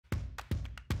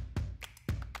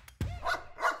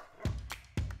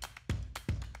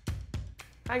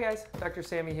Hi guys, Dr.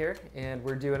 Sammy here, and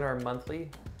we're doing our monthly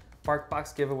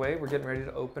Barkbox giveaway. We're getting ready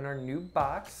to open our new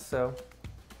box, so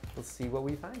let's see what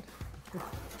we find.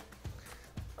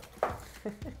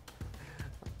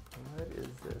 What is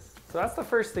this? So that's the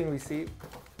first thing we see. I'm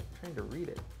trying to read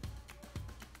it.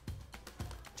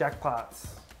 Jackpots.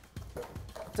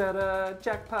 Ta-da,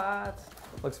 jackpots.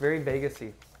 Looks very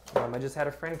Vegas-y. I just had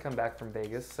a friend come back from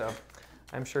Vegas, so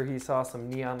I'm sure he saw some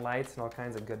neon lights and all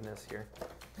kinds of goodness here.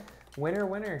 Winner,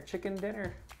 winner, chicken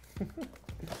dinner.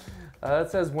 It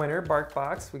says winner,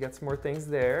 Barkbox. We got some more things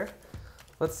there.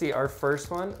 Let's see, our first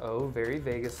one, oh, very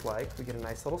Vegas-like. We get a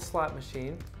nice little slot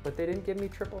machine, but they didn't give me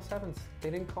 777s. They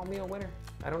didn't call me a winner.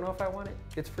 I don't know if I want it.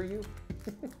 It's for you.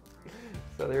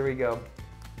 So there we go.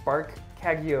 Bark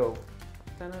Cagio.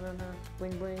 Da-na-na-na,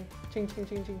 bling bling, ching ching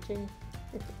ching ching ching.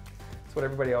 That's what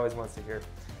everybody always wants to hear.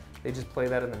 They just play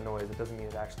that in the noise. It doesn't mean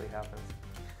it actually happens.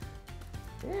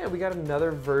 Yeah, we got another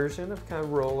version of kind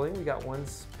of rolling. We got one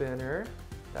spinner.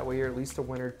 That way you're at least a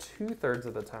winner 2/3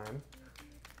 of the time.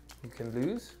 You can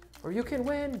lose or you can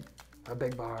win a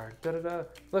big bar. Da, da, da.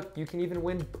 Look, you can even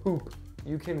win poop.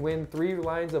 You can win 3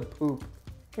 lines of poop.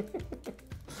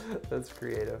 That's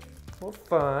creative. Well,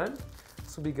 fun.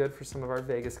 This will be good for some of our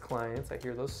Vegas clients. I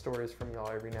hear those stories from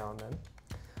y'all every now and then.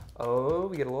 Oh,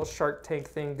 we get a little Shark Tank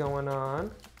thing going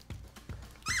on.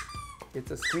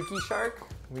 It's a squeaky shark.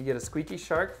 We get a squeaky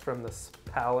shark from the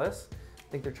palace. I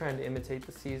think they're trying to imitate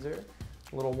the Caesar.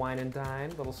 A little wine and dine,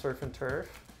 a little surf and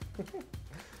turf.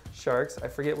 Sharks, I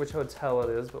forget which hotel it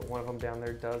is, but one of them down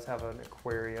there does have an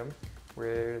aquarium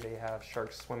where they have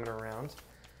sharks swimming around.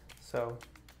 So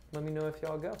let me know if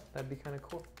y'all go. That'd be kind of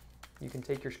cool. You can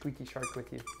take your squeaky shark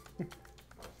with you.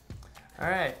 All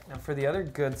right, now for the other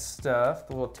good stuff,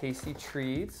 the little tasty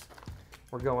treats.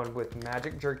 We're going with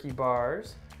magic jerky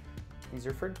bars. These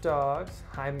are for dogs.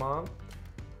 Hi, Mom.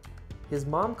 His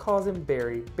mom calls him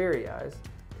Berry Eyes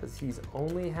because he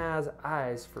only has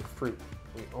eyes for fruit.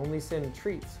 We only send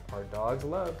treats our dogs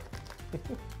love.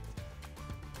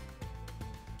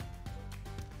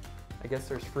 I guess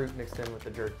there's fruit mixed in with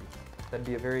the jerky. That'd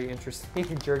be a very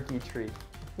interesting jerky treat.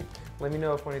 Let me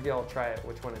know if one of y'all try it,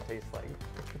 which one it tastes like.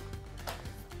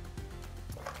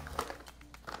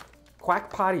 Quack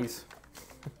Potties.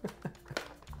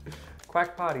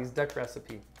 Quack Potties duck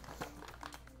recipe.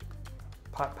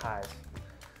 Pot pies.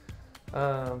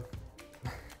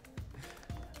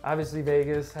 Obviously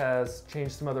Vegas has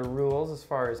changed some other rules as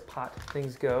far as pot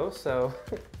things go, so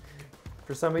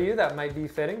for some of you that might be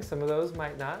fitting, some of those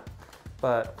might not,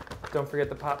 but don't forget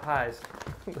the pot pies.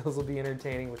 Those will be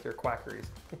entertaining with your quackeries.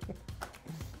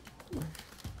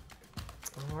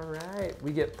 All right,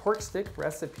 we get pork stick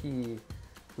recipe.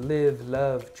 Live,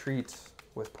 love, treat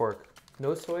with pork.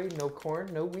 No soy, no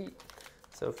corn, no wheat.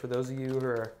 So for those of you who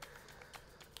are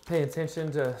paying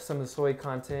attention to some of the soy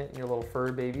content in your little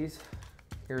fur babies,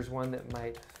 here's one that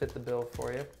might fit the bill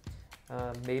for you.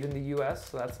 Made in the US,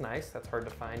 so that's nice. That's hard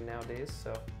to find nowadays,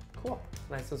 so cool.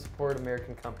 Nice to support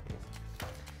American companies.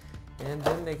 And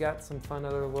then they got some fun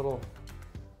other little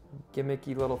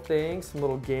gimmicky little things, some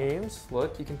little games.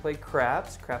 Look, you can play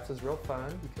craps. Craps is real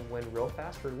fun. You can win real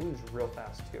fast or lose real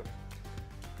fast too.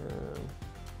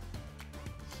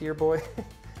 Here, boy.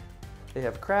 They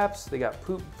have craps. They got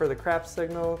poop for the crap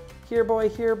signal. Here,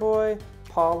 boy,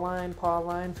 paw line, paw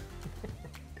line.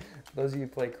 Those of you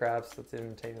who play craps, that's an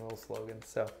entertaining little slogan.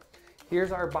 So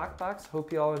here's our Barkbox.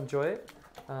 Hope you all enjoy it.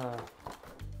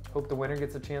 Hope the winner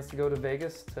gets a chance to go to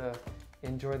Vegas to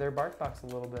enjoy their Barkbox a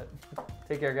little bit.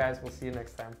 Take care, guys. We'll see you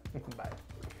next time. Bye.